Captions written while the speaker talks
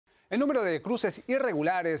El número de cruces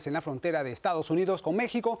irregulares en la frontera de Estados Unidos con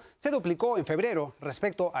México se duplicó en febrero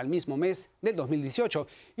respecto al mismo mes del 2018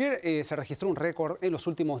 y se registró un récord en los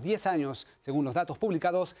últimos 10 años, según los datos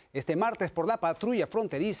publicados este martes por la patrulla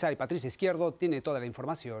fronteriza, y Patricia Izquierdo tiene toda la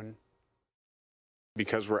información.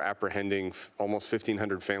 Because we're apprehending almost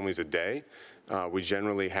 1,500 families a day, we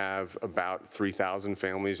generally have about 3,000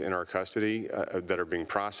 families in our custody that are being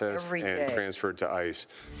processed and transferred to ICE.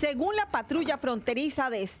 Según la patrulla fronteriza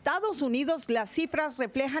de Estados Unidos, las cifras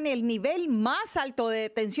reflejan el nivel más alto de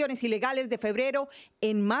detenciones ilegales de febrero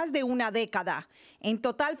en más de una década. En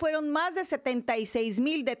total fueron más de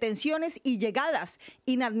 76,000 detenciones y llegadas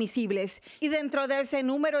inadmisibles. Y dentro de ese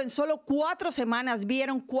número, en solo 4 semanas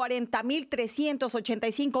vieron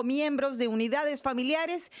 40,385 miembros de unidades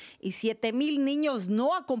familiares y 7,000 niños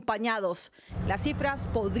no acompañados. Las cifras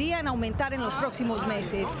podrían aumentar en los próximos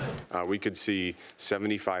meses. We could see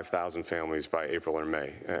 75,000 families by April or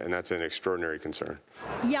May, and that's an extraordinary concern.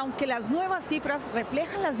 Y aunque las nuevas cifras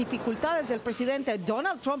reflejan las dificultades del presidente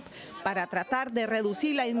Donald Trump para tratar de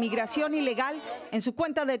reducir la inmigración ilegal, en su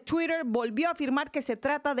cuenta de Twitter volvió a afirmar que se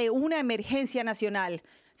trata de una emergencia nacional.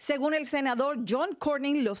 Según el senador John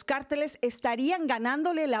Cornyn, los cárteles estarían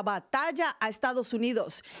ganándole la batalla a Estados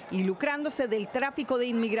Unidos y lucrándose del tráfico de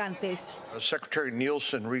inmigrantes. Secretary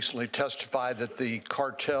Nielsen recently testified that the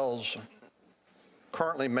cartels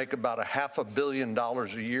currently make about $500 million a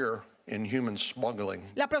year in human smuggling.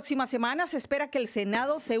 La próxima semana se espera que el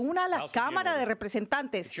Senado se una a la Cámara de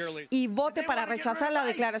Representantes y vote para rechazar la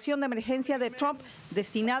declaración de emergencia de Trump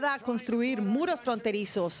destinada a construir muros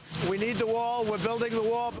fronterizos. We need the wall, we're building the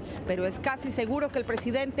wall. Pero es casi seguro que el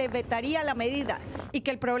presidente vetaría la medida y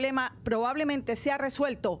que el problema probablemente sea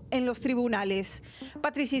resuelto en los tribunales.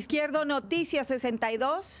 Patricia Izquierdo, Noticias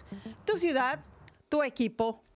 62, tu ciudad, tu equipo.